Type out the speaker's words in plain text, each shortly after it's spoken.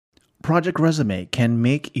Project Resume can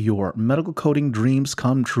make your medical coding dreams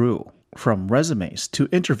come true. From resumes to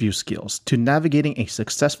interview skills to navigating a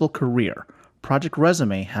successful career, Project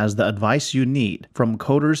Resume has the advice you need from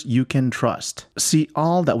coders you can trust. See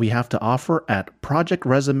all that we have to offer at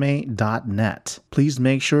projectresume.net. Please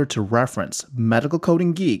make sure to reference Medical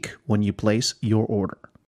Coding Geek when you place your order.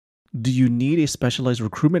 Do you need a specialized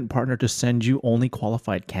recruitment partner to send you only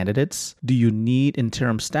qualified candidates? Do you need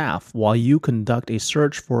interim staff while you conduct a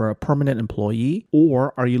search for a permanent employee?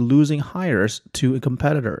 Or are you losing hires to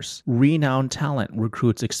competitors? Renowned Talent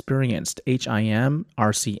recruits experienced HIM,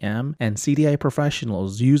 RCM, and CDI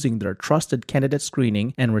professionals using their trusted candidate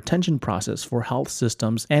screening and retention process for health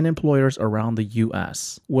systems and employers around the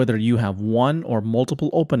U.S. Whether you have one or multiple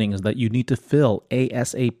openings that you need to fill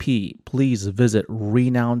ASAP, please visit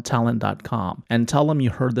renownedtalent.com and tell them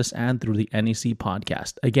you heard this ad through the NEC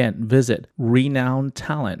podcast. Again, visit Renowned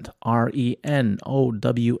Talent, RENOWN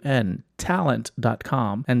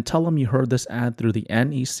talent.com, and tell them you heard this ad through the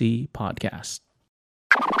NEC podcast.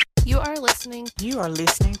 You are listening You're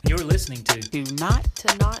listening to Not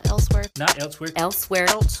Elsewhere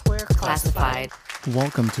Classified.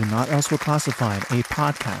 Welcome to Not Elsewhere Classified, a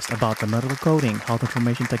podcast about the medical coding, health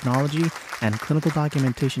information technology, and clinical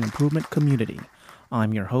documentation improvement community.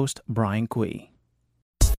 I'm your host, Brian Kui.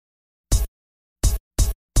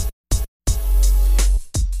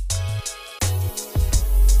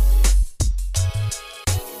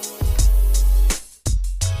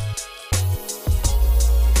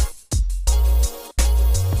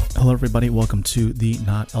 Hello, everybody. Welcome to the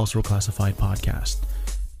Not Elsewhere Classified podcast.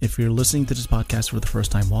 If you're listening to this podcast for the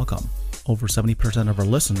first time, welcome. Over 70% of our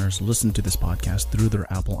listeners listen to this podcast through their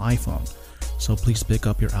Apple iPhone. So please pick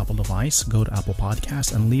up your Apple device, go to Apple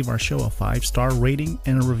Podcasts, and leave our show a 5-star rating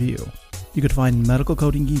and a review. You can find Medical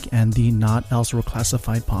Coding Geek and the Not Elsewhere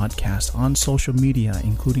Classified podcast on social media,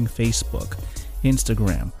 including Facebook,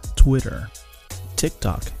 Instagram, Twitter,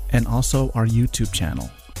 TikTok, and also our YouTube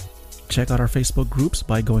channel. Check out our Facebook groups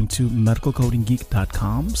by going to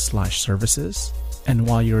medicalcodinggeek.com/services. And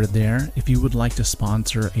while you're there, if you would like to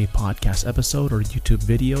sponsor a podcast episode or YouTube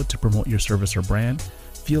video to promote your service or brand,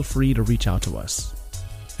 feel free to reach out to us.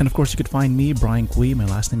 And of course, you could find me, Brian Kui, my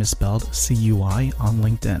last name is spelled C-U-I, on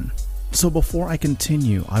LinkedIn. So before I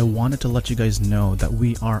continue, I wanted to let you guys know that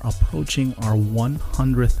we are approaching our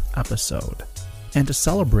 100th episode. And to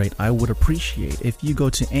celebrate, I would appreciate if you go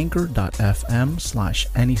to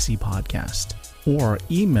anchor.fm/NEC podcast or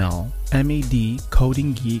email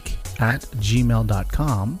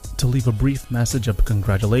medcodinggeek@gmail.com to leave a brief message of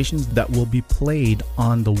congratulations that will be played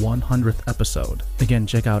on the 100th episode. Again,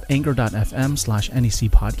 check out anchor.fm/NEC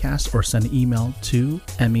podcast or send an email to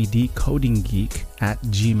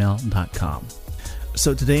medcodinggeek@gmail.com.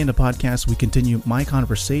 So today in the podcast, we continue my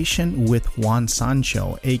conversation with Juan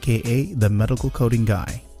Sancho, aka the Medical Coding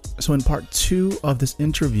Guy. So in part 2 of this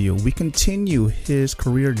interview, we continue his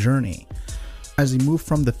career journey as he moved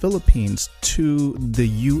from the Philippines to the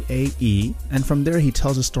UAE, and from there he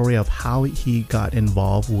tells a story of how he got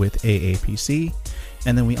involved with AAPC,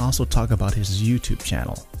 and then we also talk about his YouTube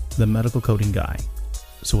channel, The Medical Coding Guy.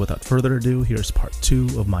 So without further ado, here's part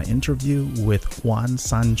 2 of my interview with Juan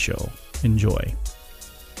Sancho. Enjoy.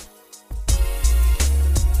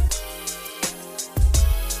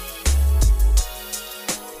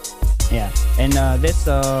 Yeah, and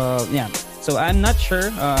so I'm not sure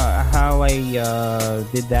how I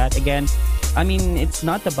did that. Again, I mean, it's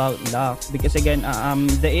not about luck, because again,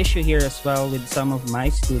 the issue here as well with some of my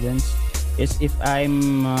students is if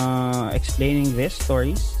I'm explaining these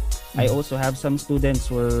stories, I also have some students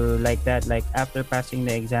who are like that, like after passing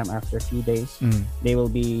the exam, after a few days, they will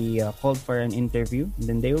be called for an interview, and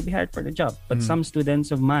then they will be hired for the job. But some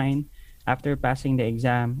students of mine, after passing the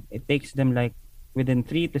exam, it takes them like within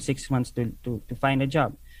 3 to 6 months to find a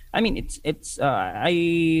job. I mean, it's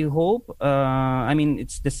I hope I mean,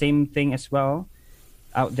 it's the same thing as well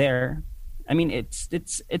out there. I mean, it's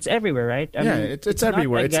everywhere, right? I mean, it's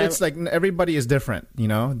everywhere. It's like everybody is different, you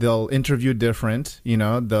know. They'll interview different, you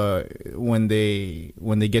know. When they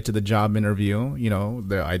get to the job interview, you know,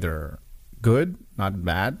 they're either good, not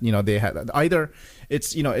bad. You know, they have either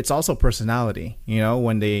it's also personality. You know,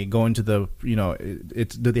 when they go into the, you know,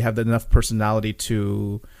 do they have enough personality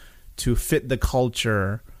to fit the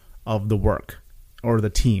culture of the work or the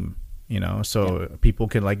team? You know, so people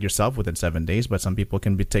can, like yourself, within 7 days, but some people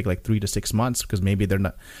can take like 3 to 6 months because maybe they're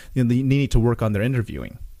not, you know, they need to work on their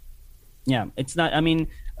interviewing. Yeah, it's not, I mean,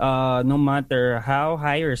 no matter how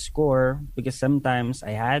high your score, because sometimes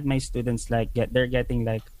I had my students they're getting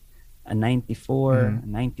like a 94, a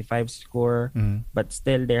 95 score, but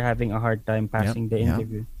still they're having a hard time passing the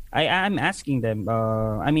interview. I'm asking them.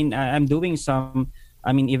 I'm doing some.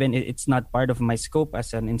 I mean, even it's not part of my scope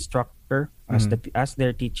as an instructor, as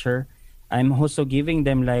their teacher. I'm also giving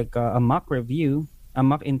them like a mock review, a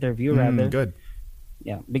mock interview rather. Good.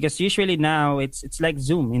 Yeah, because usually now it's like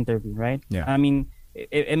Zoom interview, right? Yeah. I mean,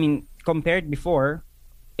 compared before,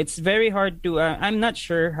 it's very hard to. I'm not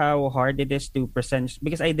sure how hard it is to present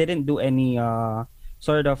because I didn't do any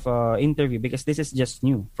sort of interview because this is just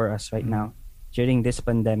new for us right now during this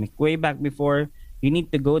pandemic. Way back before, you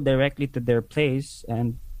need to go directly to their place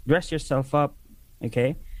and dress yourself up,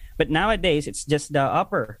 okay? But nowadays, it's just the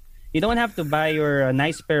upper. You don't have to buy your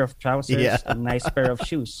nice pair of trousers, a nice pair of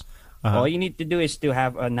shoes. All you need to do is to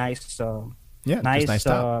have a nice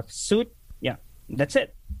suit. Yeah, that's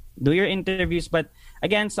it. Do your interviews, but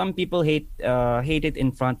again, some people hate it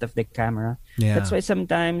in front of the camera. Yeah. That's why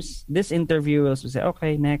sometimes this interviewers will say,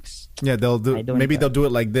 "Okay, next." Yeah, they'll do. Maybe they'll do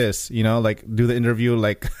it like this. Like do the interview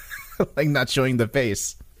like like not showing the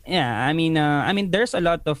face. Yeah, I mean, there's a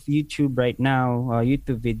lot of YouTube right now,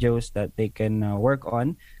 YouTube videos that they can work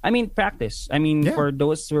on. I mean, practice. I mean, for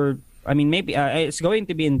those who are, I mean, maybe it's going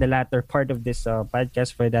to be in the latter part of this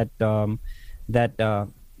podcast for that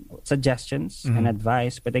suggestions and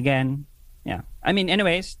advice. But again, yeah. I mean,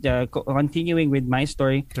 anyways, continuing with my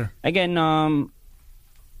story. Sure. Again,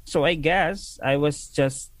 so I guess I was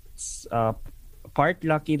just part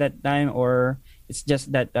lucky that time, or it's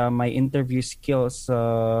just that my interview skills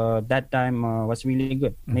that time was really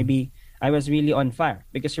good. Maybe I was really on fire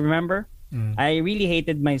because remember, I really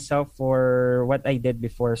hated myself for what I did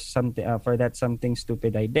before something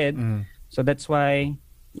stupid I did. So that's why,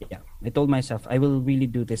 I told myself I will really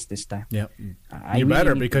do this time. Yeah, you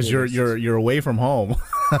better because you're away from home.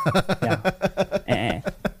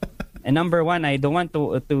 And number one, I don't want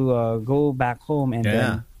to go back home and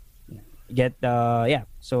then get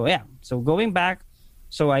So going back,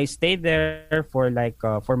 so I stayed there for like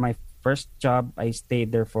for my first job. I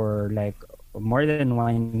stayed there for like more than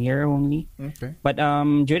 1 year only. Okay. But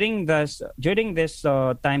during this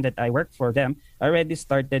time that I worked for them, I already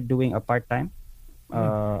started doing a part-time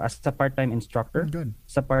as a part-time instructor. Good.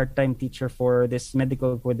 As a part-time teacher for this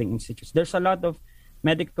medical coding institutes. There's a lot of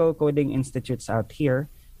medical coding institutes out here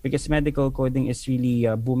because medical coding is really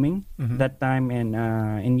booming that time in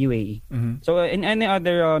UAE. So in any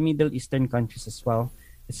other Middle Eastern countries as well,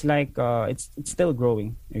 it's like it's still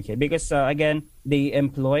growing. Okay, because again they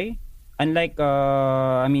employ. Unlike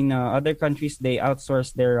other countries, they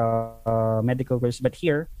outsource their medical course, but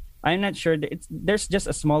here I'm not sure. There's just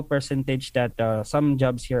a small percentage that some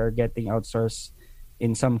jobs here are getting outsourced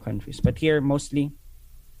in some countries, but here mostly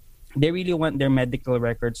they really want their medical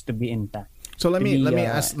records to be intact. So let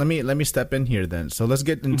me step in here then. So let's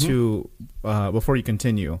get into before you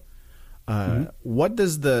continue. What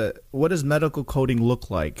does medical coding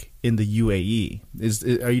look like in the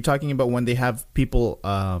UAE? Are you talking about when they have people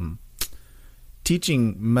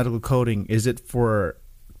teaching medical coding? Is it for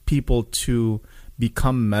people to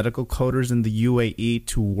become medical coders in the UAE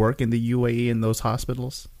to work in the UAE in those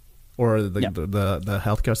hospitals or the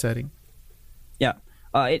healthcare setting? Yeah.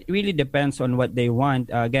 It really depends on what they want.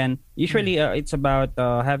 Again, usually it's about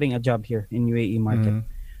having a job here in UAE market,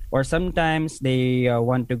 or sometimes they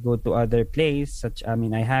want to go to other place.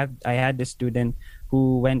 I had this student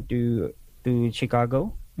who went to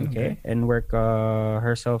Chicago, and work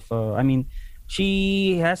herself.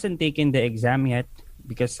 She hasn't taken the exam yet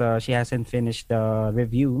because she hasn't finished the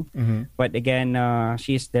review. But again,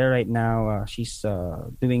 she's there right now. She's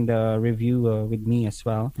doing the review with me as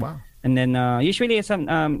well. Wow. And then usually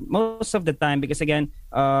most of the time, because again,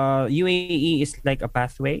 UAE is like a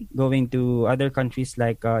pathway going to other countries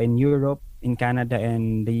like in Europe, in Canada,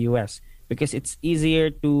 and the US, because it's easier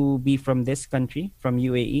to be from this country, from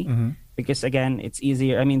UAE, because again, it's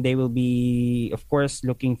easier. I mean, they will be, of course,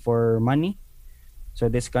 looking for money. So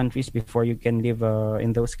these countries, before you can live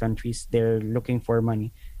in those countries, they're looking for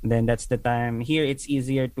money. And then that's the time. Here, it's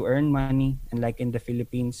easier to earn money, and like in the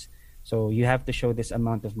Philippines, so you have to show this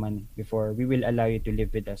amount of money before we will allow you to live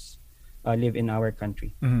with us, live in our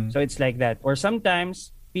country. So it's like that. Or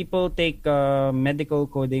sometimes people take medical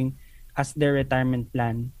coding as their retirement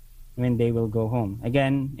plan when they will go home.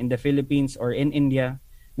 Again, in the Philippines or in India,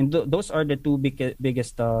 those are the two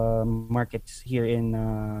biggest markets here in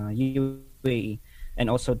UAE, and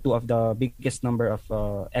also two of the biggest number of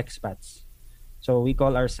expats. So we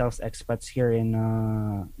call ourselves expats here in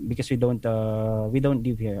because we don't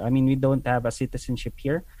live here. I mean, we don't have a citizenship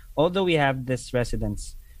here, although we have this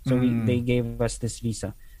residence. So they gave us this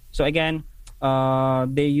visa. So again,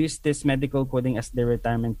 they use this medical coding as their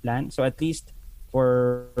retirement plan. So at least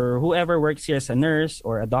for whoever works here as a nurse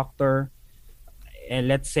or a doctor,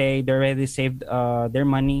 let's say they already saved their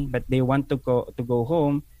money, but they want to go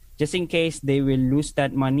home, just in case they will lose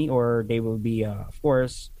that money or they will be, of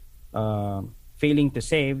course, failing to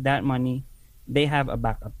save that money. They have a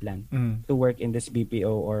backup plan to work in this BPO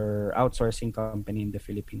or outsourcing company in the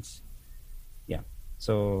Philippines. Yeah.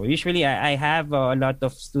 So usually I have a lot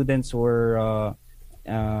of students who are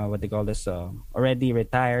what they call this already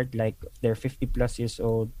retired, like they're 50 plus years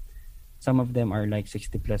old. Some of them are like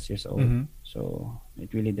 60 plus years old. So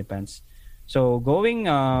it really depends. So going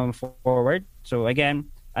forward, so again,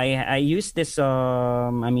 I used this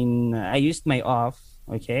I used my off,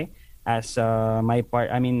 okay, as my part.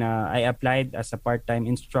 I applied as a part-time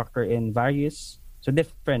instructor in various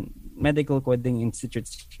different medical coding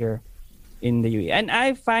institutes here in the UAE. And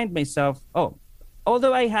I find myself,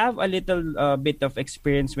 although I have a little bit of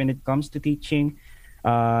experience when it comes to teaching,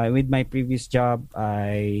 with my previous job,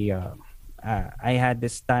 I had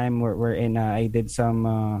this time wherein I did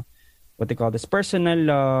some what they call this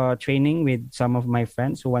personal training with some of my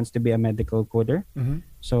friends who wants to be a medical coder.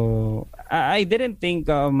 So I didn't think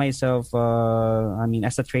of myself,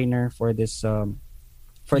 as a trainer for this.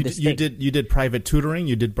 You did private tutoring.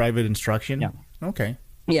 You did private instruction. Yeah. Okay.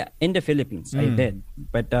 Yeah, in the Philippines, I did,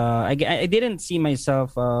 but I didn't see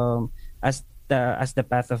myself as the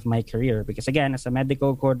path of my career, because again, as a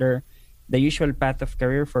medical coder, the usual path of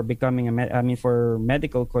career for becoming for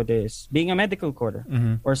medical coder is being a medical coder,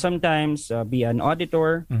 or sometimes be an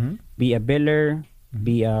auditor, be a biller,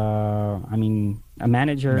 be a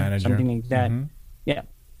manager, something like that. Yeah.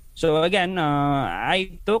 So again,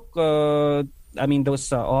 I took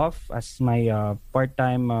those off as my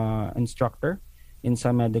part-time instructor in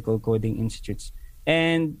some medical coding institutes,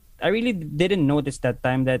 and I really didn't notice that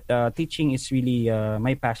time that teaching is really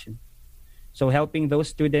my passion. So helping those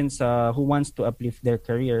students who wants to uplift their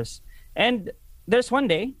careers. And there's one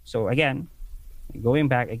day, so again, going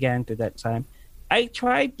back again to that time, I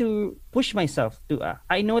tried to push myself to.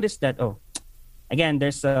 I noticed that again,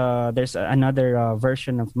 there's another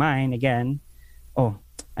version of mine again.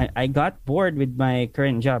 I got bored with my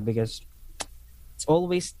current job because it's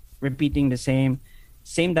always repeating the same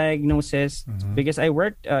diagnosis, because I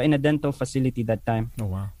worked in a dental facility that time. Oh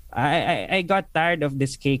wow! I got tired of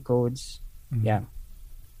these K codes. Yeah,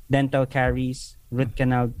 dental caries, root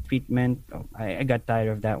canal treatment. I got tired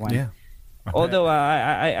of that one. Yeah. Although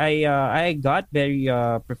I got very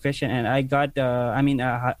proficient, and I got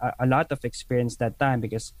a lot of experience that time,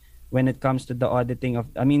 because when it comes to the auditing of,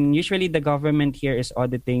 usually the government here is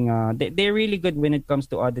auditing. They're really good when it comes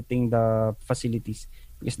to auditing the facilities,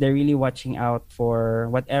 because they're really watching out for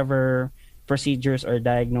whatever procedures or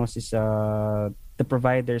diagnosis the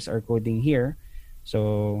providers are coding here.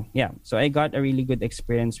 So yeah, so I got a really good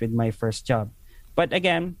experience with my first job. But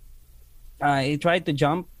again, I tried to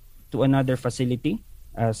jump to another facility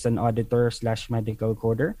as an auditor / medical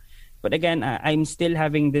coder. But again, I'm still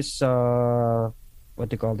having this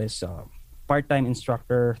part-time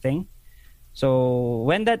instructor thing. So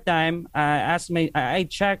when that time, I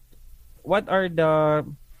checked what are the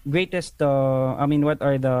greatest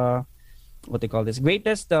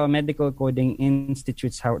greatest medical coding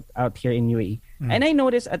institutes out here in UAE. And I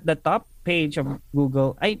noticed at the top page of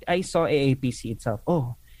Google, I saw AAPC itself.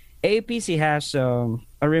 AAPC has a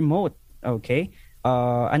remote,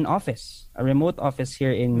 an office, a remote office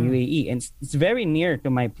here in UAE, and it's very near to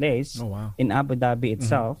my place. Oh, wow. In Abu Dhabi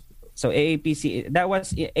itself. So AAPC, that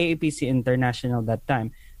was AAPC International that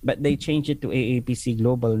time, but they changed it to AAPC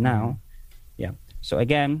Global now. Yeah. So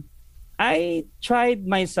again, I tried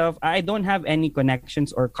myself. I don't have any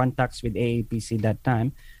connections or contacts with AAPC that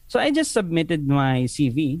time. So I just submitted my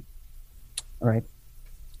CV. All right.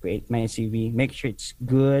 Create my CV. Make sure it's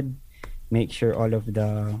good. Make sure all of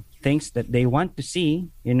the things that they want to see,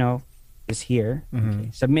 is here.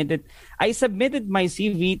 Okay. I submitted my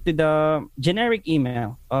CV to the generic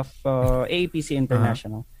email of AAPC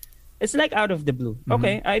International. It's like out of the blue.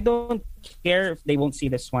 Okay, I don't care if they won't see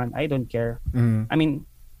this one. I don't care. You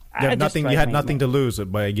had nothing to lose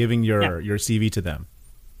by giving your CV to them.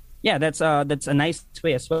 Yeah, that's a nice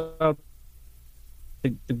way as well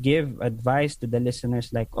to give advice to the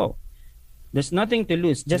listeners. Like, there's nothing to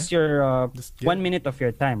lose. Just your 1 minute of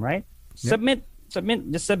your time, right? Yeah.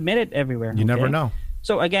 Just submit it everywhere. You never know.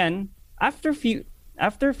 So again, after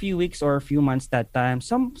a few weeks or a few months that time,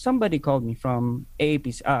 somebody called me from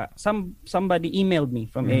AAPC. Somebody emailed me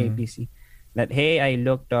from AAPC that, hey, I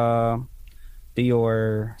looked to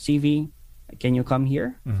your CV. Can you come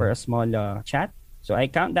here for a small chat? So I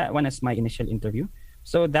count that one as my initial interview.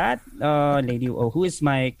 So that lady, who is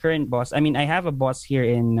my current boss? I have a boss here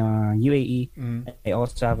in UAE. I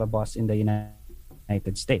also have a boss in the United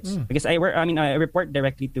United States because I report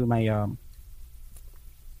directly to my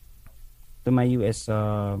US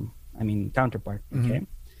counterpart. Okay,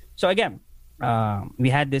 so again, we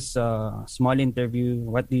had this small interview.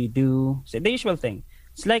 What do you do? So the usual thing.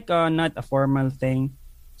 It's like not a formal thing.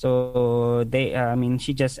 So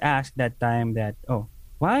she just asked that time that, oh,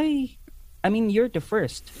 why? I mean, you're the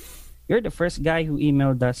first guy who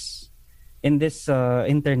emailed us in this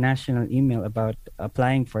international email about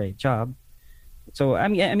applying for a job. So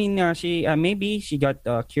she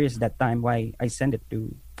got curious that time why I sent it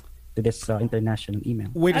to this international email.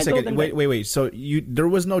 Wait a second. Wait. So there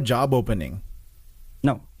was no job opening.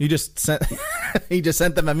 No. You just sent you just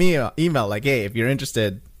sent them an email like, hey, if you're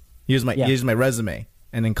interested, here's my resume,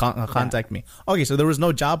 and then contact me. Okay, so there was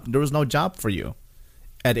no job for you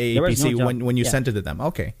at AAPC when you sent it to them.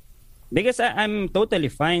 Okay. Because I'm totally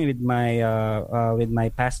fine with my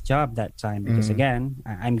past job that time because again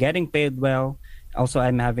I'm getting paid well. Also,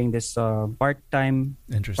 I'm having this part-time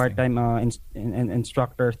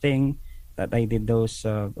instructor thing that I did those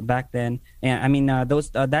back then. And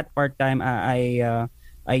that part-time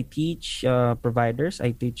I teach providers.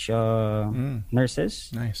 I teach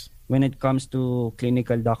nurses. Nice. When it comes to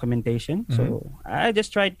clinical documentation, so I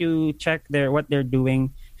just try to check what they're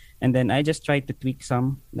doing, and then I just try to tweak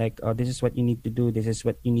some. Like, oh, this is what you need to do. This is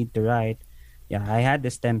what you need to write. Yeah, I had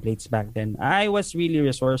these templates back then. I was really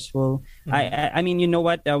resourceful. I mean, you know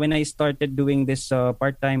what? When I started doing this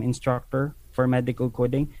part-time instructor for medical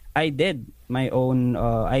coding, I did my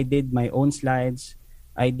own slides.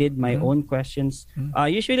 I did my own questions.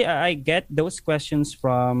 Usually, I get those questions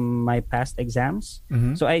from my past exams.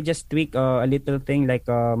 So I just tweak a little thing like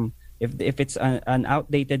if it's an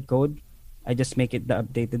outdated code, I just make it the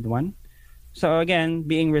updated one. So again,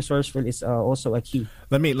 being resourceful is also a key.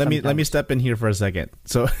 Let me step in here for a second.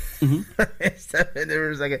 So step in there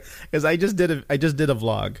for a second because I just did a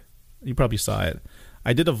vlog. You probably saw it.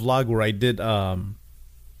 I did a vlog where I did a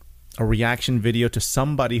reaction video to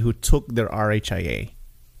somebody who took their RHIA,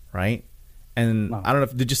 right? And I don't know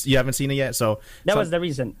if you haven't seen it yet. So that was the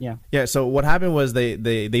reason. Yeah. Yeah. So what happened was they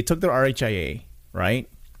took their RHIA, right?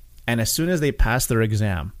 And as soon as they passed their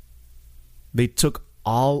exam, they took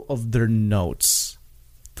all of their notes,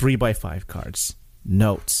 3x5 cards,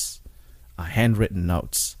 notes, handwritten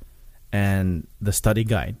notes, and the study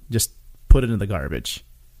guide. Just put it in the garbage,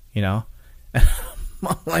 you know. And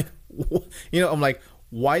I'm like,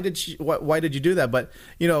 why did you do that? But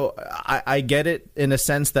you know, I get it in a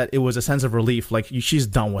sense that it was a sense of relief, like she's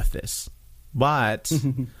done with this. But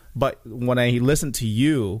when I listen to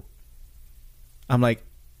you, I'm like,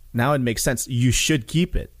 now it makes sense. You should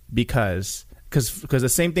keep it because the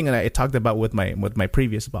same thing that I talked about with my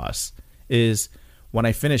previous boss is when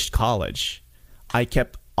I finished college, I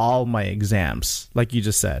kept all my exams, like you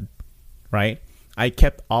just said, right? I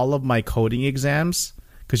kept all of my coding exams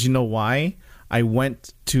because you know why? When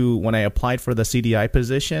I applied for the CDI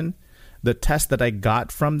position, the test that I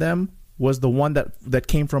got from them was the one that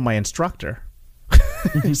came from my instructor.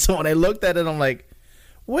 So when I looked at it, I'm like,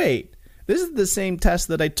 wait, this is the same test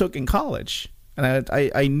that I took in college. And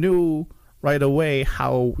I knew right away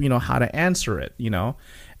how to answer it, you know.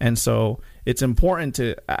 And so it's important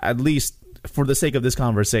to, at least for the sake of this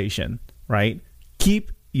conversation, right,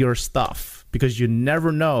 keep your stuff because you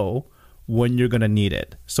never know when you're going to need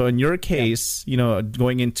it. So in your case, you know,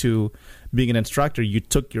 going into being an instructor, you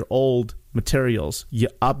took your old materials, you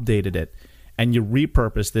updated it, and you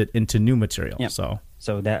repurposed it into new material. Yep.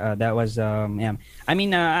 So that was yeah. I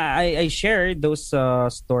mean, I shared those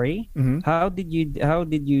story. How did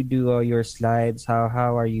you do your slides?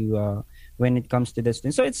 How are you when it comes to this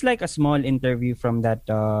thing? So it's like a small interview from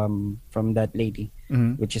that lady,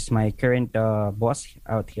 which is my current boss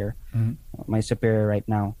out here, my superior right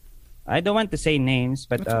now. I don't want to say names,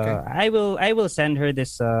 but okay. I will send her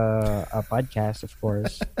this a podcast, of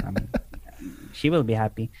course. She will be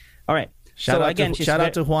happy. All right. Shout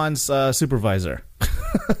out to Juan's supervisor.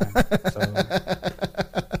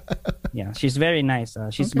 Yeah, she's very nice.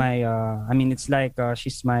 She's my. It's like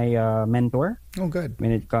she's my mentor. Oh, good.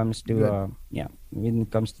 When it comes to when it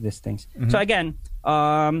comes to these things. So again,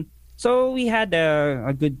 so we had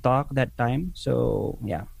a good talk that time. So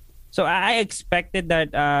yeah. So I expected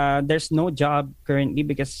that there's no job currently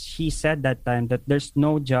because she said that time that there's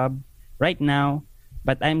no job right now,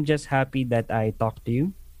 but I'm just happy that I talked to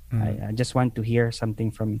you. I just want to hear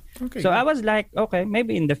something from you. Okay. So I was like, okay,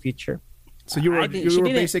 maybe in the future. So you were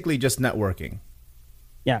basically just networking.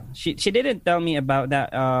 Yeah, she didn't tell me about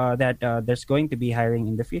that there's going to be hiring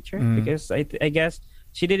in the future because I guess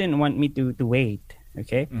she didn't want me to wait.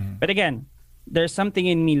 Okay, but again, there's something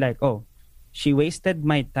in me like, oh, she wasted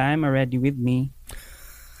my time already with me.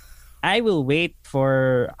 I will wait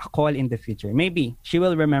for a call in the future. Maybe she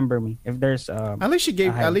will remember me if there's At least she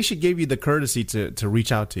gave you the courtesy to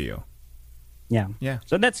reach out to you. yeah. Yeah.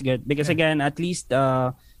 So that's good because again, at least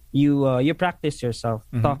you practice yourself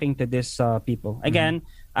talking to these people. Again,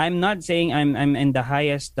 I'm not saying I'm in the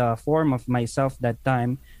highest form of myself that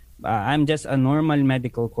time. I'm just a normal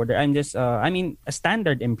medical coder. I'm just a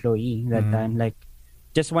standard employee that time, like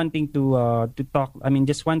just wanting to talk. I mean,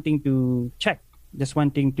 just wanting to check, just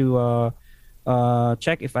wanting to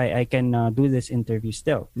check if I can do this interview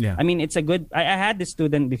still. Yeah. I mean, it's a good. I had this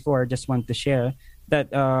student before. Just want to share that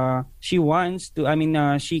she wants to. I mean,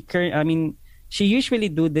 she usually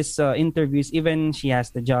do this interviews even she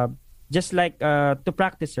has the job, just like to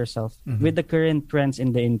practice herself with the current trends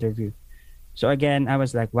in the interview. So again, I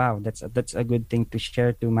was like, wow, that's a good thing to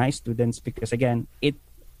share to my students because again, it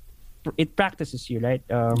practices you, right?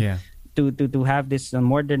 To have this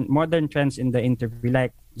modern trends in the interview,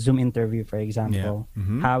 like Zoom interview, for example,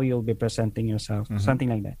 how you'll be presenting yourself, something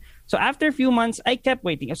like that. So after a few months, I kept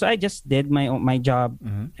waiting. So I just did my job.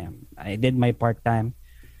 I did my part time.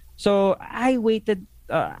 So I waited.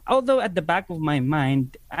 Although at the back of my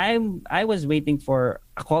mind, I was waiting for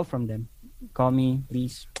a call from them. Call me,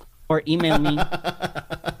 please. Or email me.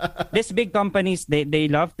 These big companies, they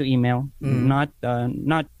love to email, not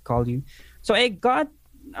call you. So I got,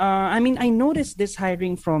 I noticed this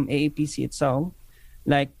hiring from AAPC itself.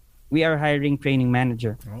 Like, we are hiring training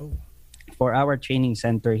manager for our training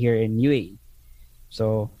center here in UAE.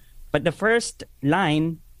 So, but the first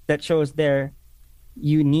line that shows there,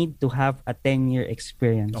 you need to have a 10-year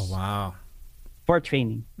experience. Oh, wow. For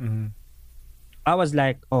training. I was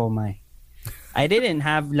like, oh my. I didn't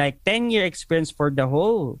have like 10-year experience for the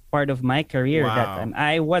whole part of my career that time.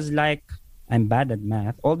 I was like, I'm bad at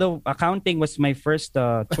math. Although accounting was my first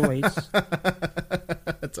choice.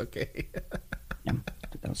 That's okay. Yeah,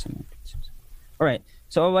 2000. All right.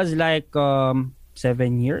 So I was like 7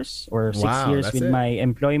 years or 6 years with my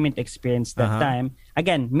employment experience that time.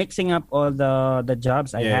 Again, mixing up all the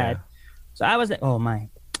jobs I had. So I was like, oh my.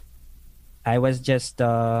 I was just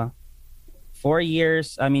 4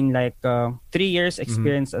 years, 3 years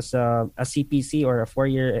experience as a CPC or a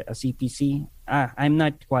 4-year CPC. I'm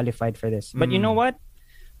not qualified for this. But you know what?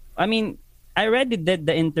 I mean, I already did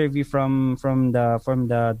the interview from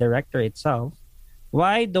the director itself.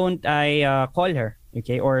 Why don't I call her,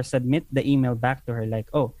 okay, or submit the email back to her like,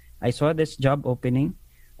 oh, I saw this job opening.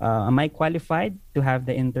 Am I qualified to have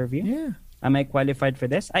the interview? Yeah. Am I qualified for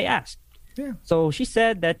this? I asked. Yeah. So she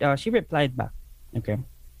said that she replied back. Okay.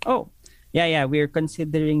 Oh, yeah, we're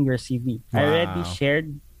considering your CV. Wow.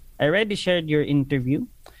 I already shared your interview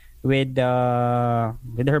with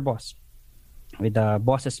her boss, with the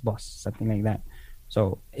boss's boss, something like that.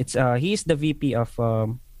 So it's he's the VP of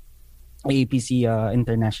APC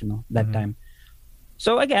International that time.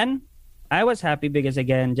 So again, I was happy because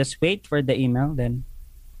again, just wait for the email, then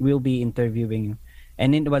we'll be interviewing you.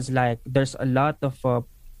 And it was like there's a lot of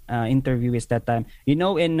interviewees that time. You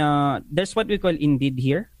know, in there's what we call Indeed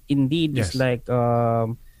here. Indeed is like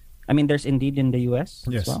there's Indeed in the US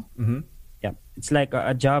as well. Yeah, it's like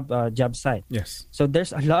a job site. Yes. So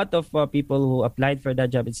there's a lot of people who applied for that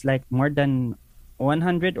job. It's like more than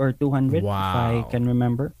 100 or 200 if I can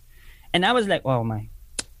remember. And I was like, oh my.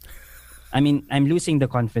 I'm losing the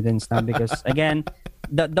confidence now because again,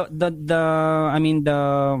 the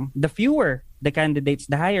fewer the candidates,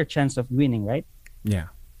 the higher chance of winning, right? Yeah.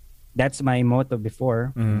 That's my motto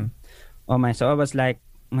before. Oh my, so I was like,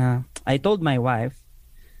 I told my wife,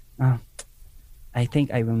 I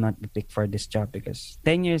think I will not be picked for this job because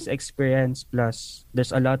 10 years experience plus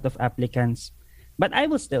there's a lot of applicants, but I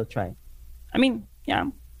will still try.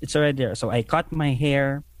 It's already there. So I cut my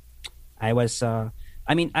hair. I was,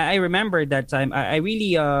 I remember that time. I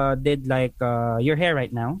really did like your hair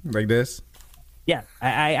right now. Like this? Yeah.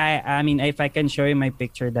 If I can show you my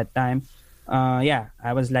picture that time,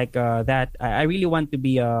 I was like that. I really want to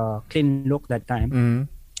be a clean look that time.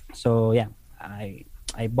 So yeah, I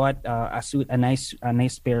bought a suit, a nice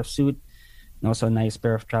pair of suit, and also a nice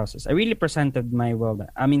pair of trousers. I really presented my world.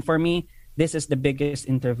 For me, this is the biggest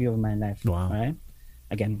interview of my life. Wow. Right?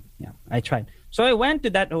 Again, yeah, I tried. So I went to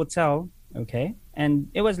that hotel, okay,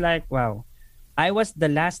 and it was like, wow, I was the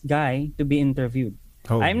last guy to be interviewed.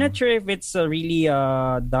 I'm not sure if it's really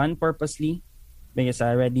done purposely because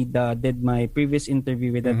I already did my previous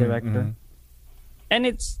interview with the director. And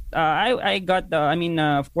it's I got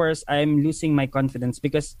of course I'm losing my confidence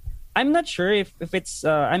because I'm not sure if it's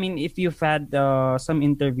if you've had some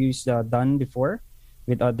interviews done before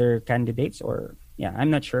with other candidates or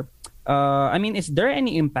I'm not sure. Is there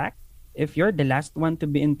any impact if you're the last one to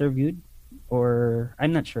be interviewed, or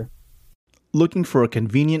I'm not sure. Looking for a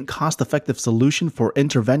convenient, cost-effective solution for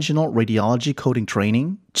interventional radiology coding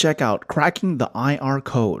training? Check out Cracking the IR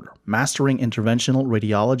Code, Mastering Interventional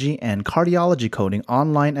Radiology and Cardiology Coding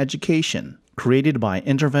Online Education, created by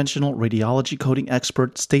interventional radiology coding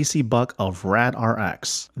expert Stacy Buck of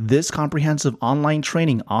RadRx. This comprehensive online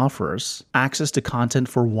training offers access to content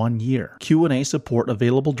for 1 year, Q&A support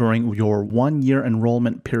available during your 1-year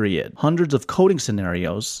enrollment period, hundreds of coding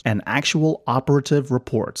scenarios, and actual operative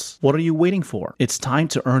reports. What are you waiting for? It's time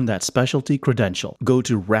to earn that specialty credential. Go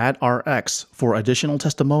to RadRx for additional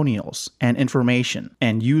testimonials and information,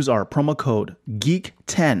 and use our promo code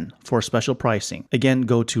GEEK10 for special pricing. Again,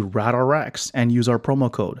 go to RadRx and use our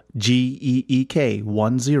promo code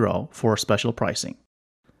GEEK10 for special pricing.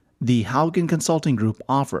 The Haugen Consulting Group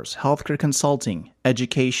offers healthcare consulting,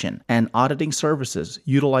 education, and auditing services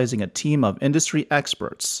utilizing a team of industry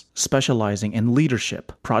experts specializing in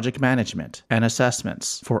leadership, project management, and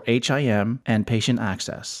assessments for HIM and patient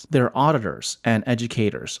access. Their auditors and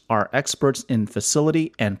educators are experts in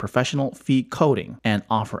facility and professional fee coding and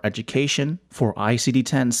offer education for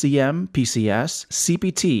ICD-10-CM, PCS,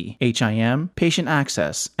 CPT, HIM, patient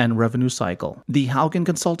access, and revenue cycle. The Haugen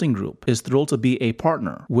Consulting Group is thrilled to be a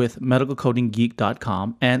partner with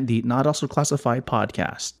medicalcodinggeek.com and the Not Also Classified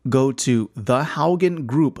podcast. Go to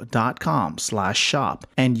thehaugengroup.com/shop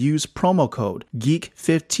and use promo code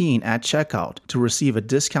GEEK15 at checkout to receive a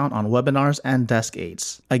discount on webinars and desk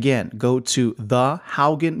aids. Again, go to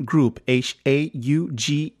thehaugengroup,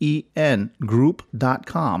 HAUGEN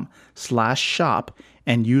group.com/shop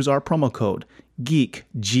and use our promo code GEEK,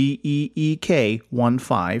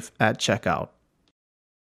 GEEK15 at checkout.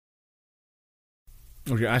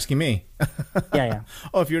 Oh, you're asking me? Yeah.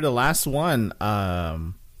 Oh, if you're the last one,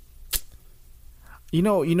 when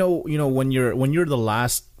you're the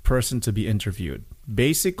last person to be interviewed,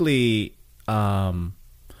 basically,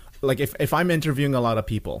 like if I'm interviewing a lot of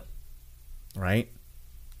people, right?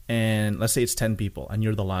 And let's say it's 10 people, and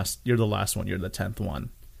you're the last one, you're the 10th one.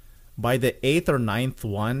 By the 8th or 9th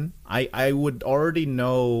one, I would already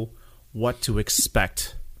know what to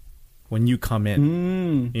expect when you come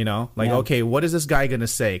in, okay, what is this guy going to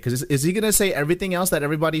say? Because is he going to say everything else that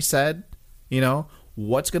everybody said?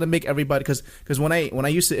 What's going to make everybody, because when I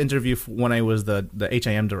used to interview when I was the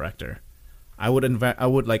HIM director, I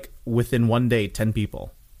would like within one day, 10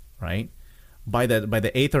 people, right? By the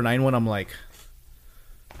 8th or 9th one, I'm like,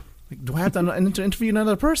 do I have to interview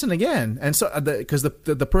another person again? And so, because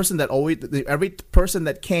the person that every person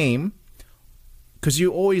that came, because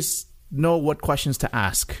you always know what questions to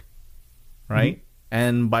ask, right? Mm-hmm.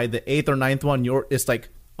 And by the 8th or 9th one, it's like,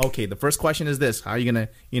 okay, the first question is this. How are you gonna,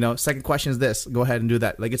 second question is this. Go ahead and do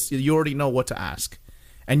that. Like you already know what to ask,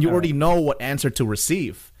 and you already know what answer to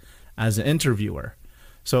receive as an interviewer.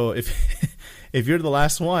 So if you're the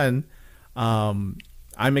last one, I'm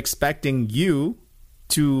expecting you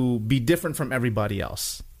to be different from everybody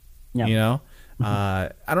else. Yeah.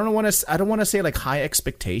 I don't want to say like high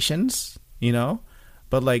expectations,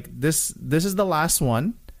 but like this is the last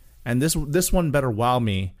one, and this one better wow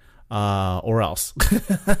me, or else,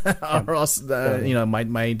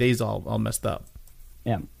 my day's all messed up.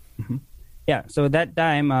 Yeah. Mm-hmm. Yeah. So that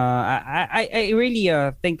time, I really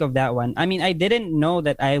think of that one. I mean, I didn't know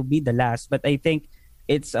that I'll be the last, but I think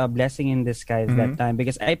it's a blessing in disguise that time,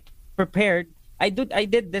 because I prepared. I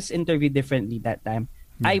did this interview differently that time.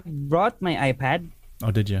 I brought my iPad. Oh,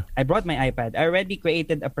 did you? I brought my iPad. I already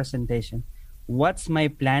created a presentation. What's my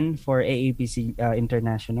plan for AAPC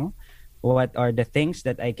International? What are the things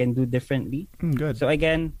that I can do differently? Good. So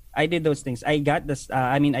again, I did those things. I got this.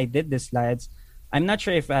 I did the slides. I'm not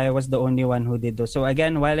sure if I was the only one who did those. So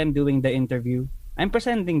again, while I'm doing the interview, I'm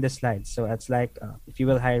presenting the slides. So it's like, if you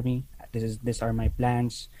will hire me, these are my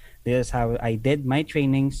plans. This is how I did my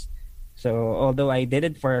trainings. So although I did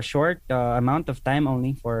it for a short amount of time,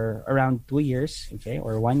 only for around 2 years, okay,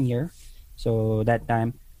 or 1 year. So that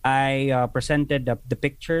time, I presented the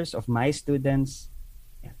pictures of my students.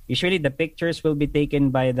 Yeah. Usually the pictures will be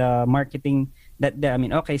taken by the marketing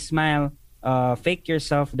okay, smile, fake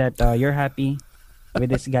yourself that you're happy with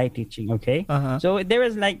this guy teaching, okay? Uh-huh. So there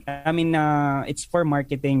was like, it's for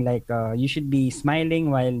marketing, like you should be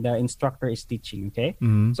smiling while the instructor is teaching, okay?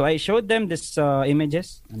 Mm-hmm. So I showed them this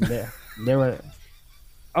images, and there were,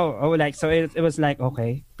 so it was like,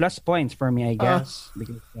 okay, plus points for me, I guess,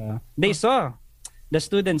 because they saw the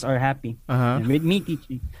students are happy with me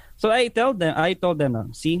teaching. So I told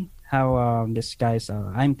them, see how this guy's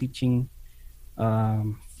I'm teaching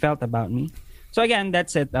felt about me. So again,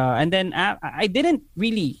 that's it. And then I didn't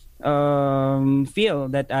really feel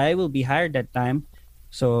that I will be hired that time.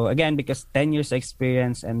 So again, because 10 years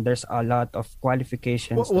experience and there's a lot of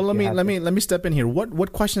qualifications. Well, that let you have me step in here.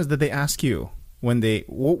 What questions did they ask you when they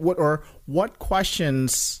what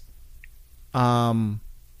questions I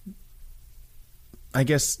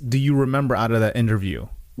guess do you remember out of that interview?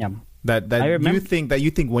 Yeah. That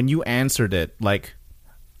you think when you answered it, like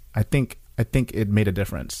I think it made a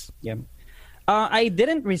difference. Yeah. I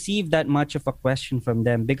didn't receive that much of a question from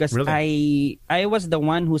them because Really? I was the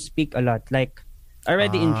one who speak a lot. Like I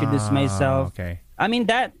already introduced myself. Okay. I mean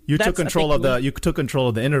You took control of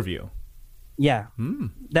the interview. Yeah.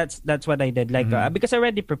 That's what I did. Like because I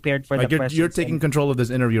already prepared for the questions. You're taking control of this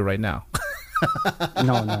interview right now.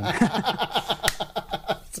 No.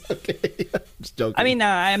 It's okay. Just joking. I mean,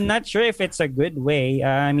 I'm not sure if it's a good way.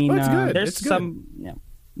 I mean, it's good. there's It's good. some,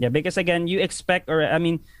 yeah, because again, you expect, or I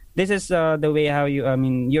mean, this is the way how you. I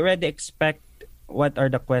mean, you already expect what are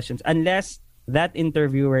the questions, unless that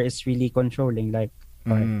interviewer is really controlling. Like,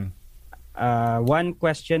 one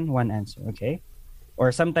question, one answer. Okay,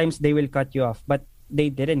 or sometimes they will cut you off, but they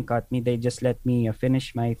didn't cut me. They just let me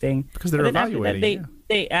finish my thing because they're But then after evaluating. that,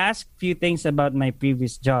 they ask few things about my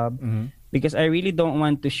previous job. Because I really don't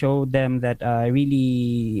want to show them that I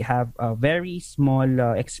really have a very small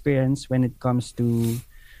experience when it comes to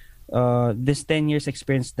this 10 years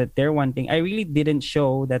experience that they're wanting. I really didn't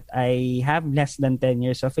show that I have less than 10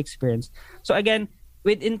 years of experience. So again,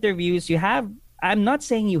 with interviews, I'm not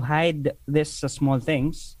saying you hide this small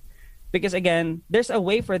things because again, there's a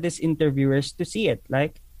way for these interviewers to see it.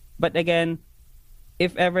 But again,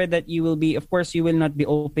 if ever that you will be, of course, you will not be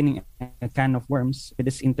opening a can of worms with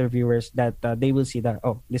these interviewers that they will see that,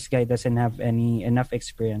 oh, this guy doesn't have enough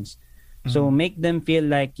experience. So make them feel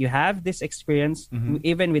like you have this experience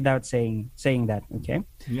even without saying that, okay?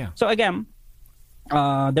 Yeah. So again,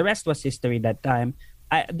 the rest was history that time.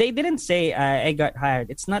 They didn't say I got hired.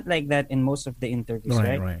 It's not like that in most of the interviews,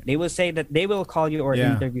 right? They will say that they will call you or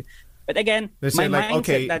interview. But again, they said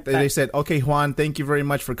they said, okay, Juan, thank you very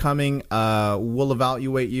much for coming. We'll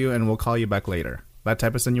evaluate you and we'll call you back later. That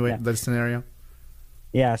type of scenario.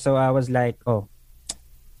 Yeah. So I was like, oh,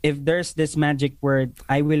 if there's this magic word,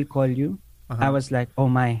 I will call you. I was like, oh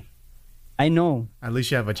my, I know. At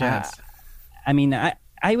least you have a chance. I mean, I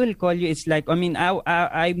will call you. It's like, I mean, I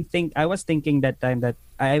was thinking that time that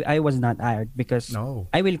I was not hired because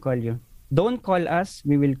I will call you. Don't call us.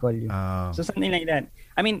 We will call you. So something like that.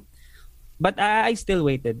 I mean. But I still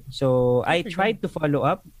waited. So I tried to follow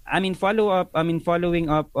up. Following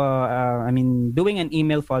up. Doing an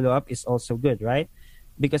email follow up is also good, right?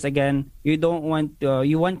 Because again, you don't want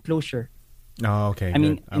you want closure. Oh, okay. I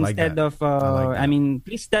mean, instead of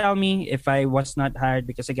please tell me if I was not hired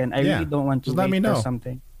because again, I really don't want to wait for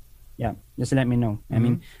something. Yeah, just let me know. I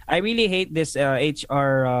mean, I really hate this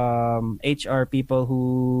HR people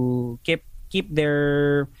who keep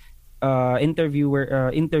their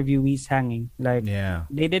interviewees hanging. Like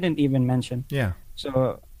they didn't even mention. Yeah.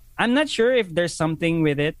 So I'm not sure if there's something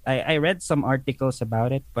with it. I read some articles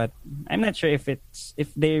about it, but I'm not sure if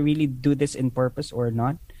they really do this in purpose or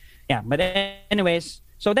not. Yeah, but anyways,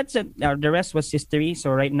 so that's it. The rest was history. So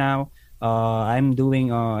right now, I'm doing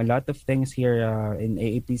a lot of things here in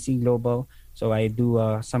AAPC Global. So I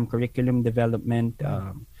do some curriculum development,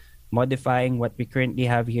 modifying what we currently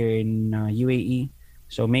have here in UAE.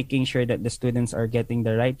 So making sure that the students are getting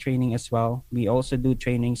the right training as well. We also do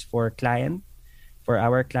trainings for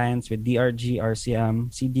our clients with DRG,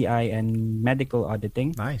 RCM, CDI, and medical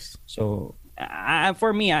auditing. Nice. So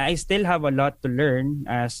for me, I still have a lot to learn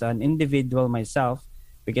as an individual myself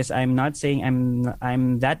because I'm not saying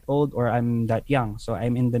I'm that old or I'm that young. So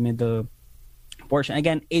I'm in the middle portion.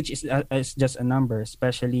 Again, age is just a number,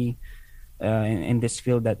 especially in this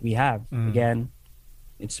field that we have. Again,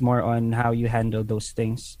 it's more on how you handle those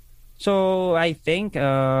things. So I think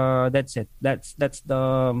that's it. That's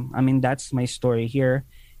my story here,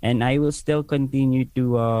 and I will still continue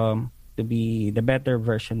to be the better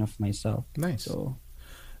version of myself. Nice.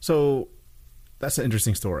 So that's an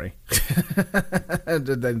interesting story.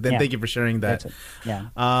 Thank you for sharing that. Yeah.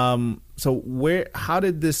 So how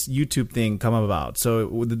did this YouTube thing come about?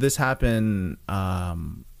 So did this happen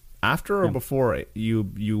after or before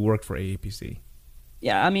you worked for AAPC?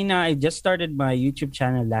 Yeah, I mean, I just started my YouTube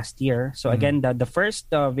channel last year. So again, the first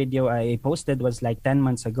video I posted was like 10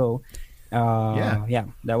 months ago. Yeah,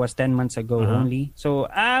 that was 10 months ago only. So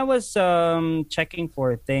I was checking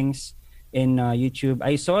for things in YouTube.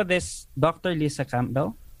 I saw this Dr. Lisa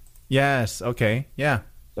Campbell. Yes. Okay. Yeah.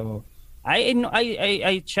 So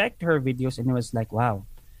I checked her videos and it was like, wow,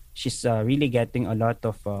 she's really getting a lot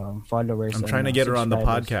of followers. I'm trying to get her on the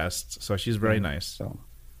podcast, so she's very nice.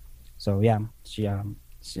 So yeah,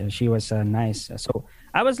 she was nice. So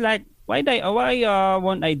I was like, why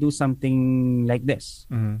won't I do something like this?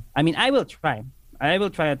 I mean, I will try. I will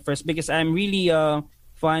try at first because I'm really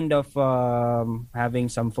fond of having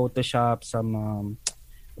some Photoshop, some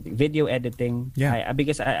video editing. Yeah.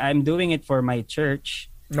 Because I'm doing it for my church.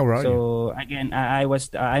 Oh, right. So again,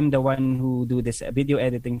 I'm the one who do this video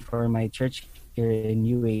editing for my church here in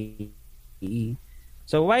UAE.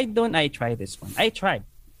 So why don't I try this one? I tried.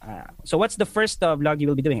 So what's the first vlog you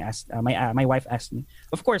will be doing? Asked my wife asked me.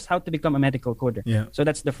 Of course, how to become a medical coder. Yeah. So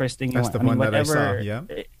that's the first thing. That's the one that I saw. Yeah.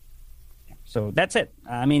 So that's it.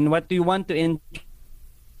 I mean, what do you want to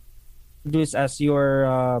introduce as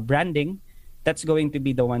your branding? That's going to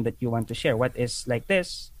be the one that you want to share. What is like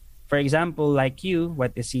this? For example, like you,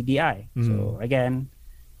 what is CDI? So again,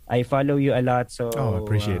 I follow you a lot. So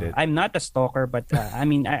appreciate it. I'm not a stalker, but I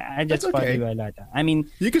mean, I just follow you a lot. I mean,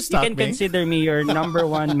 you can consider me your number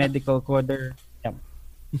one medical coder. Yeah.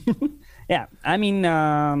 Yeah. I mean,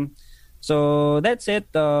 so that's it.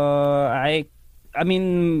 I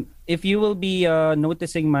mean, if you will be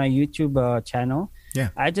noticing my YouTube channel,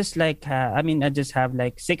 I just I just have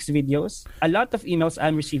like 6 videos. A lot of emails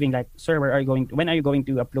I'm receiving like, sir, when are you going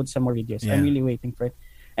to upload some more videos? I'm really waiting for it.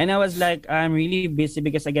 And I was like, I'm really busy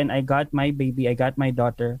because again, I got my baby, I got my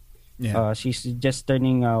daughter. She's just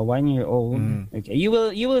turning 1 year old. Okay, you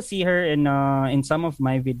will see her in some of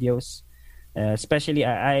my videos. Especially,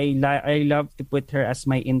 I love to put her as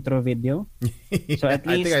my intro video. So at least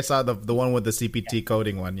I think I saw the one with the CPT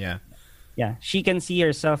coding one. Yeah, she can see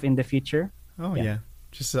herself in the future. Oh yeah.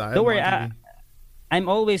 Just don't worry. I'm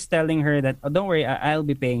always telling her that don't worry. I'll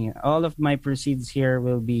be paying you. All of my proceeds here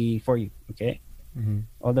will be for you. Okay.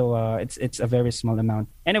 Although it's a very small amount.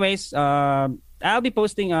 Anyways, I'll be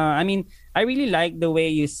posting. I mean, I really like the way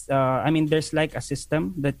you. I mean, there's like a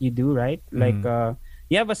system that you do, right? Like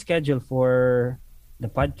you have a schedule for the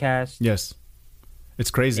podcast. Yes,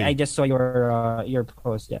 it's crazy. I just saw your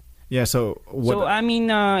post. Yeah. Yeah. So I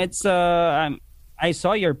mean, it's I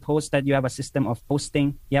saw your post that you have a system of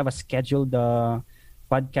posting. You have a scheduled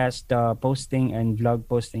podcast posting and vlog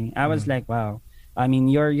posting. I was like, wow. I mean,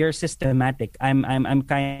 you're systematic. I'm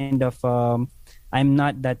kind of I'm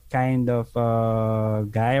not that kind of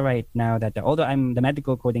guy right now. That although I'm the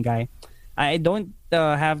medical coding guy, I don't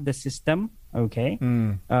have the system. Okay,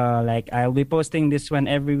 like I'll be posting this one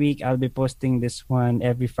every week. I'll be posting this one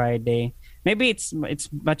every Friday. Maybe it's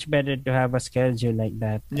much better to have a schedule like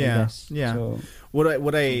that. Yeah, I guess. yeah. So, what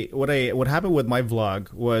happened with my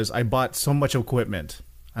vlog was I bought so much equipment.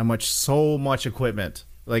 So much equipment,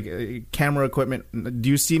 like camera equipment. Do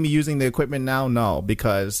you see me using the equipment now? No,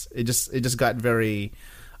 because it just got very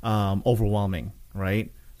overwhelming,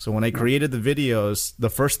 right? So when I created the videos, the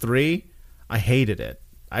first 3, I hated it.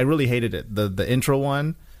 I really hated it. The intro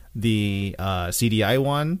one, the CDI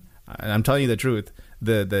one, and I'm telling you the truth.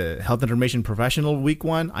 The Health Information Professional Week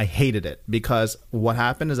one, I hated it because what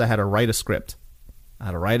happened is I had to write a script.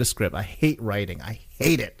 I hate writing. I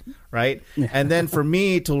hate it, right? And then for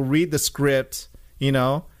me to read the script,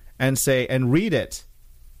 and read it,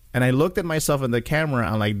 and I looked at myself in the camera,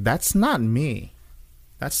 I'm like, that's not me.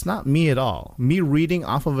 That's not me at all. Me reading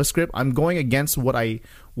off of a script, I'm going against what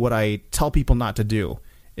I tell people not to do,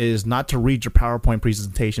 is not to read your PowerPoint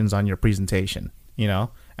presentations on your presentation,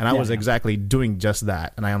 And I was exactly doing just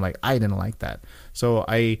that, and I'm like, I didn't like that. So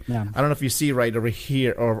I don't know if you see right over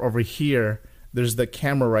here or over here. There's the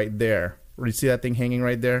camera right there. You see that thing hanging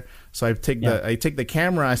right there? So I take the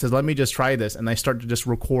camera. I said, let me just try this, and I start to just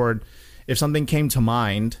record. If something came to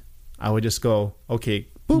mind, I would just go, okay,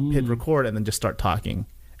 boop, hit record, and then just start talking.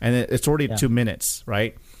 And it's already 2 minutes,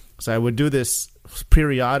 right? So I would do this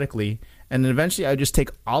periodically, and then eventually I would just take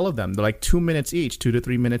all of them. They're like 2 minutes each, 2 to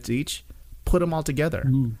 3 minutes each. Put them all together,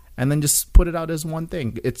 and then just put it out as one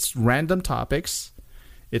thing. It's random topics.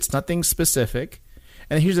 It's nothing specific.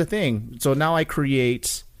 And here's the thing. So now I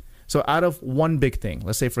create. So out of one big thing,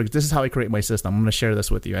 let's say this is how I create my system. I'm going to share this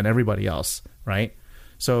with you and everybody else, right?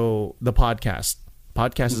 So the podcast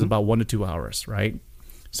is about 1 to 2 hours, right?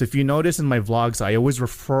 So if you notice in my vlogs, I always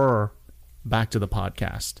refer back to the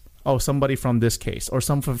podcast. Oh, somebody from this case or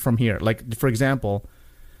someone from here. Like, for example,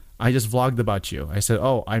 I just vlogged about you. I said,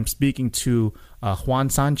 oh, I'm speaking to Juan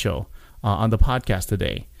Sancho on the podcast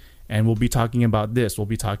today. And we'll be talking about this. We'll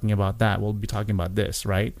be talking about that. We'll be talking about this,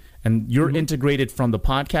 right? And you're integrated from the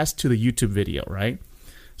podcast to the YouTube video, right?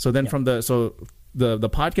 So then the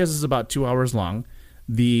podcast is about 2 hours long.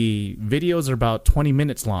 The videos are about 20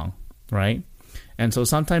 minutes long, right? And so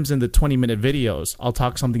sometimes in the 20-minute videos, I'll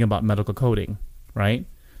talk something about medical coding, right?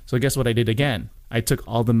 So guess what I did again? I took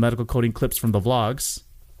all the medical coding clips from the vlogs,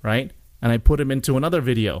 right? And I put them into another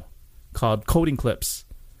video called Coding Clips.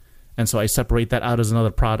 And so I separate that out as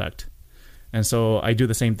another product. And so I do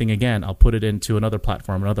the same thing again. I'll put it into another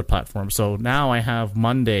platform. So now I have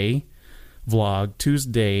Monday vlog,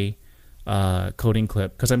 Tuesday coding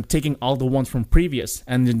clip, because I'm taking all the ones from previous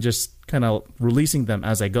and then just kind of releasing them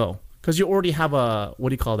as I go. Because you already have a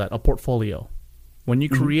portfolio. When you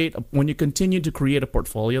when you continue to create a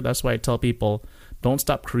portfolio, that's why I tell people, don't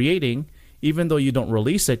stop creating. Even though you don't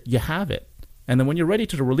release it, you have it. And then when you're ready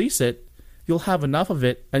to release it, you'll have enough of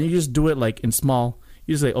it, and you just do it like in small.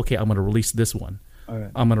 You say, okay, I'm going to release this one. All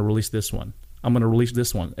right. I'm going to release this one. I'm going to release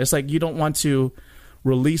this one. It's like you don't want to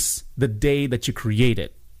release the day that you create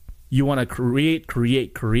it. You want to create.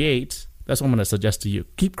 That's what I'm going to suggest to you.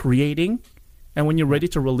 Keep creating, and when you're ready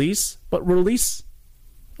to release, but release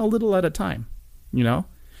a little at a time. You know,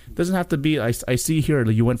 it doesn't have to be. I see here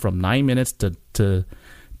you went from 9 minutes to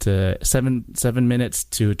 7 minutes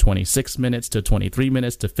to 26 minutes to 23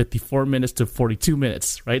 minutes to 54 minutes to 42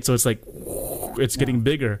 minutes, right? So it's like it's getting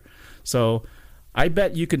bigger. So I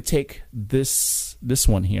bet you can take this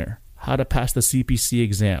one here, how to pass the CPC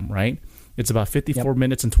exam, right? It's about 54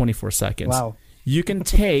 minutes and 24 seconds. Wow. You can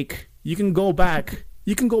go back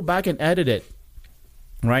and edit it,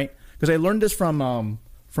 right? Because I learned this from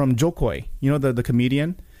Joe Coy, you know, the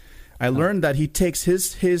comedian. I learned that he takes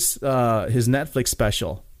his Netflix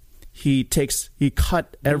special. He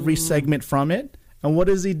cut every segment from it, and what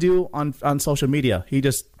does he do on social media? He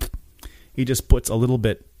just puts a little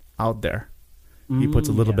bit out there. He puts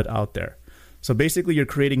a little bit out there. So basically, you're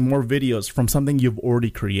creating more videos from something you've already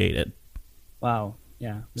created. Wow.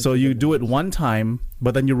 Yeah. So you do it one time,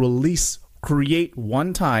 but then you create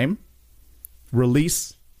one time,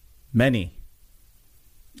 release many.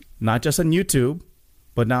 Not just on YouTube,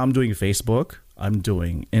 but now I'm doing Facebook, I'm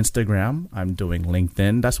doing Instagram, I'm doing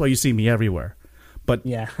LinkedIn. That's why you see me everywhere. But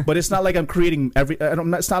but it's not like I'm creating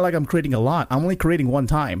it's not like I'm creating a lot. I'm only creating one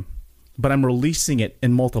time, but I'm releasing it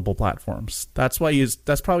in multiple platforms. That's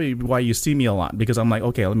probably why you see me a lot, because I'm like,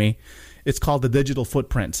 okay, it's called the digital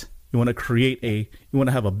footprint. You want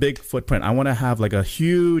to have a big footprint. I want to have like a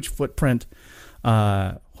huge footprint,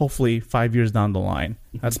 hopefully 5 years down the line.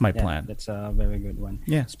 That's my plan. That's a very good one.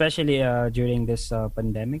 Yeah. Especially during this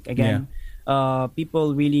pandemic. Again,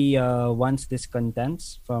 people really wants this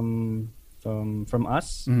contents from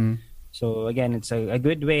us. Mm-hmm. So again, it's a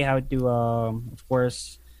good way how to, of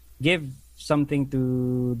course, give something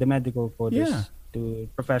to the medical coders, to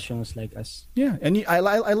professionals like us. Yeah, and I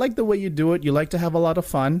like the way you do it. You like to have a lot of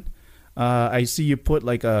fun. I see you put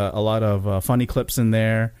like a lot of funny clips in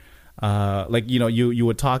there. Like, you know, you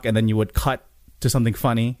would talk and then you would cut to something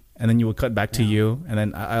funny and then you would cut back to you, and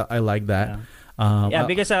then I like that.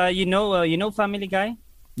 Because you know Family Guy.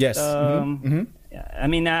 Yes. Yeah, I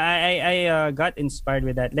mean, I got inspired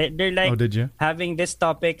with that. They're like, oh, did you? Having these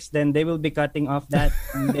topics, then they will be cutting off that.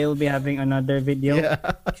 And they will be having another video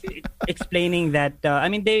explaining that. I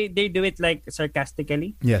mean, they do it like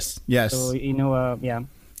sarcastically. Yes. So you know,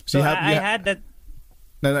 So I had that.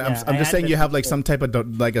 No, I'm just saying you have like some type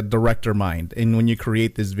of like a director mind, and when you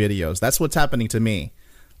create these videos, that's what's happening to me.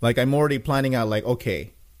 Like, I'm already planning out like,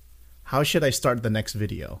 okay, how should I start the next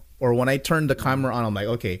video? Or when I turn the camera on, I'm like,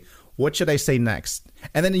 okay, what should I say next?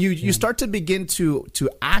 And then you start to begin to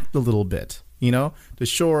act a little bit, you know, to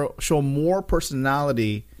show more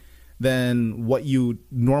personality than what you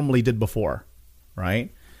normally did before,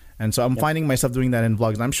 right? And so I'm finding myself doing that in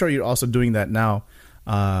vlogs. And I'm sure you're also doing that now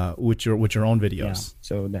with your own videos. Yeah,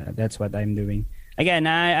 so that's what I'm doing. Again,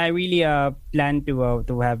 I really plan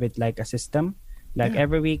to have it like a system. Like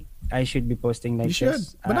every week, I should be posting like this. You should,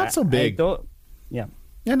 but not so big. Yeah,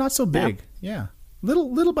 not so big. Yeah.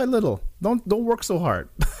 Little by little. Don't work so hard.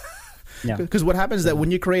 Because what happens is that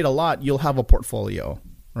when you create a lot, you'll have a portfolio,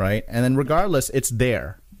 right? And then regardless, it's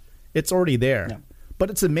there. It's already there. Yeah. But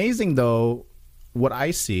it's amazing though, what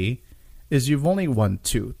I see is you've only 6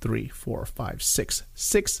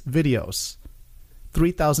 videos,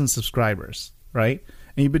 3,000 subscribers, right?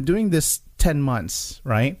 And you've been doing this 10 months,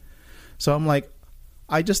 right? So I'm like,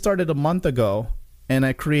 I just started a month ago and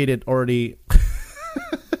I created already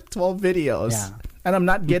 12 videos. Yeah. And I'm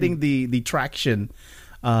not getting the traction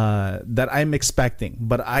that I'm expecting.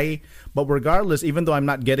 But regardless, even though I'm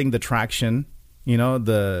not getting the traction, you know,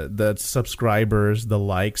 the subscribers, the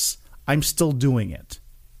likes, I'm still doing it,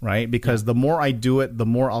 right? Because the more I do it, the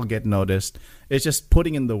more I'll get noticed. It's just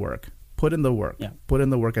putting in the work. Put in the work. Yeah. Put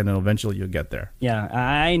in the work, and then eventually you'll get there. Yeah,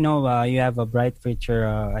 I know you have a bright future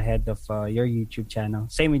ahead of your YouTube channel.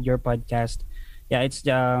 Same with your podcast. Yeah, it's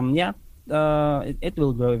it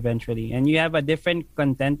will grow eventually, and you have a different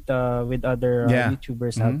content with other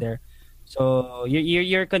YouTubers out there. So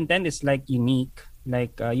your content is like unique.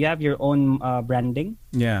 Like you have your own branding.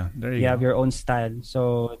 Yeah, there you You go. have your own style.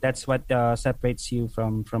 So that's what separates you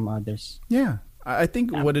from others. Yeah, I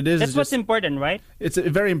think Yeah. what it is That's is what's just, important, right? it's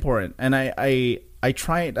very important, and I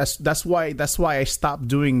try. That's why I stopped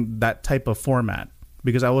doing that type of format,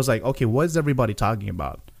 because I was like, okay, what is everybody talking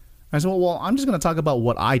about? I said, well, I'm just gonna talk about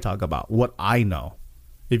what I talk about, what I know.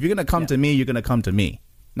 If you're gonna come to me, you're gonna come to me,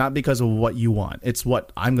 not because of what you want. It's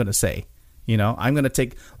what I'm gonna say. You know, I'm gonna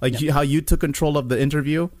take how you took control of the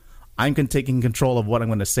interview. I'm taking control of what I'm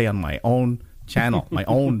gonna say on my own channel, my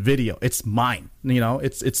own video. It's mine. You know,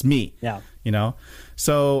 it's me. Yeah. You know.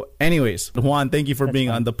 So, anyways, Juan, thank you for being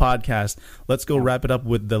on the podcast. Let's go wrap it up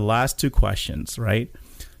with the last two questions, right?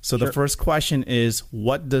 So the first question is,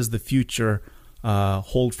 what does the future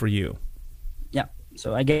hold for you? Yeah.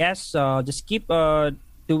 So I guess just keep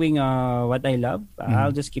doing what I love.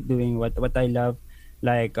 I'll just keep doing what I love.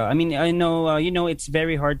 Like I mean, I know it's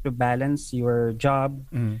very hard to balance your job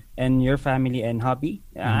and your family and hobby.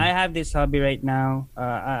 I have this hobby right now.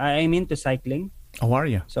 I'm into cycling. How are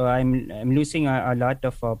you? So I'm losing a lot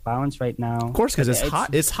of pounds right now. Of course, because it's hot.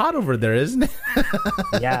 It's hot over there, isn't it?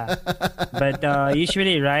 Yeah, but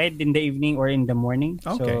usually ride in the evening or in the morning.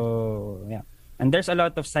 Okay. So yeah, and there's a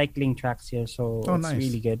lot of cycling tracks here, so it's nice.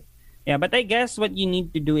 really good. Yeah, but I guess what you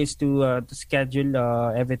need to do is to schedule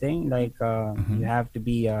everything. Like you have to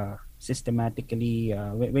be systematically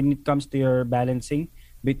when it comes to your balancing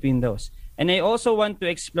between those. And I also want to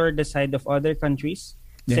explore the side of other countries.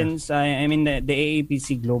 Yeah. Since I'm in the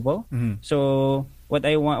AAPC Global. So what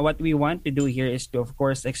we want to do here is to, of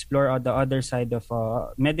course, explore the other side of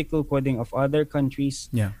medical coding of other countries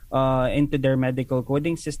into their medical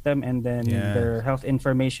coding system and then their health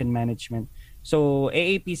information management. So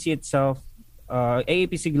AAPC itself,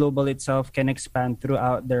 AAPC Global itself can expand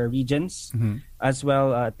throughout their regions as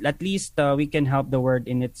well. At least we can help the world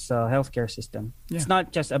in its healthcare system. Yeah. It's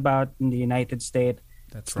not just about in the United States.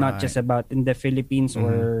 That's It's not just about in the Philippines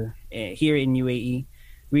or here in UAE.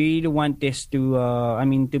 We really want this to,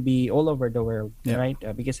 to be all over the world, right?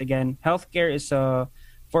 Because again, healthcare is,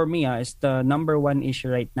 for me, is the number one issue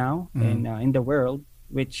right now in the world,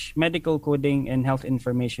 which medical coding and health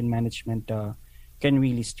information management can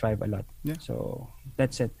really strive a lot. Yeah. So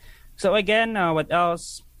that's it. So again, what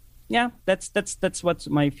else? Yeah, that's what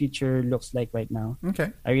my future looks like right now.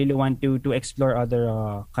 Okay. I really want to explore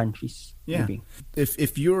other countries. Yeah. Maybe.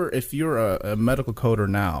 If you're a medical coder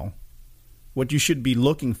now, what you should be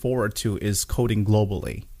looking forward to is coding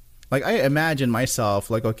globally. Like I imagine myself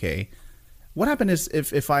like, okay, what happened is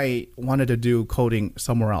if I wanted to do coding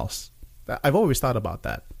somewhere else? I've always thought about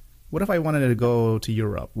that. What if I wanted to go to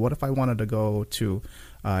Europe? What if I wanted to go to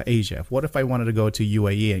Asia? What if I wanted to go to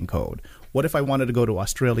UAE and code? What if I wanted to go to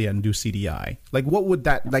Australia and do CDI? Like, what would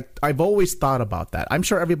that like? I've always thought about that. I'm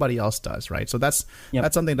sure everybody else does, right? So that's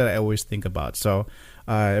something that I always think about. So,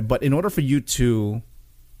 but in order for you to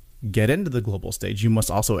get into the global stage, you must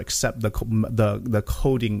also accept the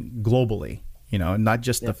coding globally. You know, not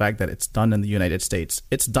just the fact that it's done in the United States;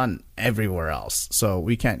 it's done everywhere else. So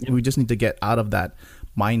we can't. We just need to get out of that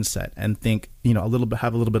mindset and think. You know,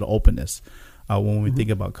 have a little bit of openness when we think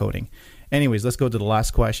about coding. Anyways, let's go to the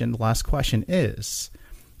last question. The last question is,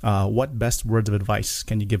 what best words of advice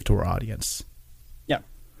can you give to our audience? Yeah,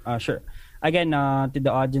 sure. Again, to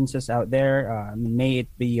the audiences out there, may it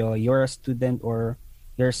be you're a student or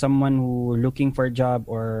you're someone who looking for a job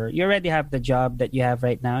or you already have the job that you have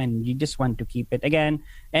right now and you just want to keep it. Again,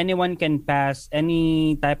 anyone can pass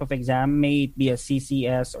any type of exam, may it be a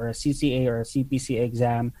CCS or a CCA or a CPC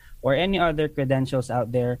exam or any other credentials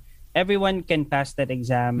out there. Everyone can pass that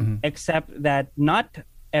exam, except that not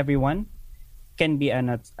everyone can be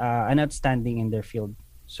an outstanding in their field.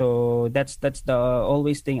 So that's the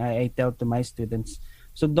always thing I tell to my students.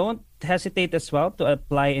 So don't hesitate as well to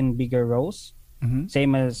apply in bigger roles.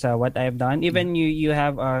 Same as what I've done. Even you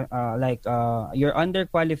have you're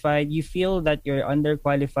underqualified. You feel that you're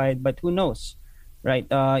underqualified, but who knows, right?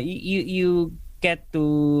 You get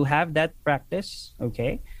to have that practice,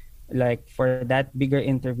 okay? Like for that bigger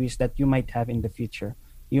interviews that you might have in the future.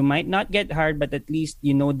 You might not get hired, but at least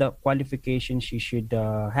you know the qualifications you should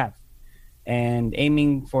have, and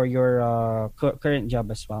aiming for your current job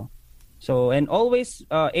as well. So, and always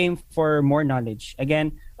aim for more knowledge.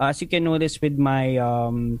 Again, as you can notice with my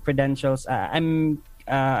credentials, I'm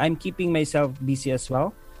keeping myself busy as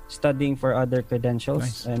well, studying for other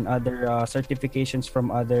credentials and other certifications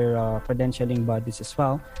from other credentialing bodies as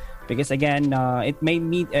well. Because again, it may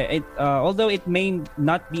need although it may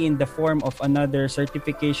not be in the form of another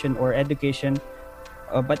certification or education,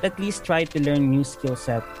 but at least try to learn new skill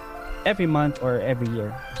set every month or every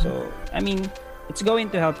year. So, I mean, it's going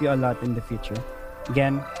to help you a lot in the future.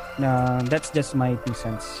 again, that's just my 2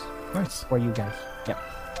 cents Nice. for you guys. Yep.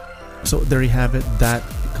 So there you have it. That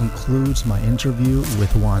concludes my interview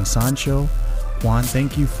with Juan Sancho. Juan,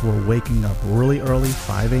 thank you for waking up really early,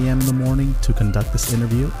 5 a.m. in the morning, to conduct this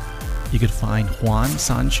interview. You could find Juan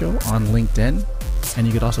Sancho on LinkedIn, and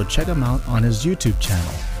you could also check him out on his YouTube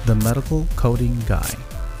channel, The Medical Coding Guy.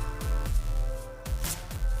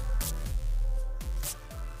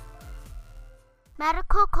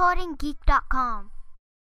 medicalcodinggeek.com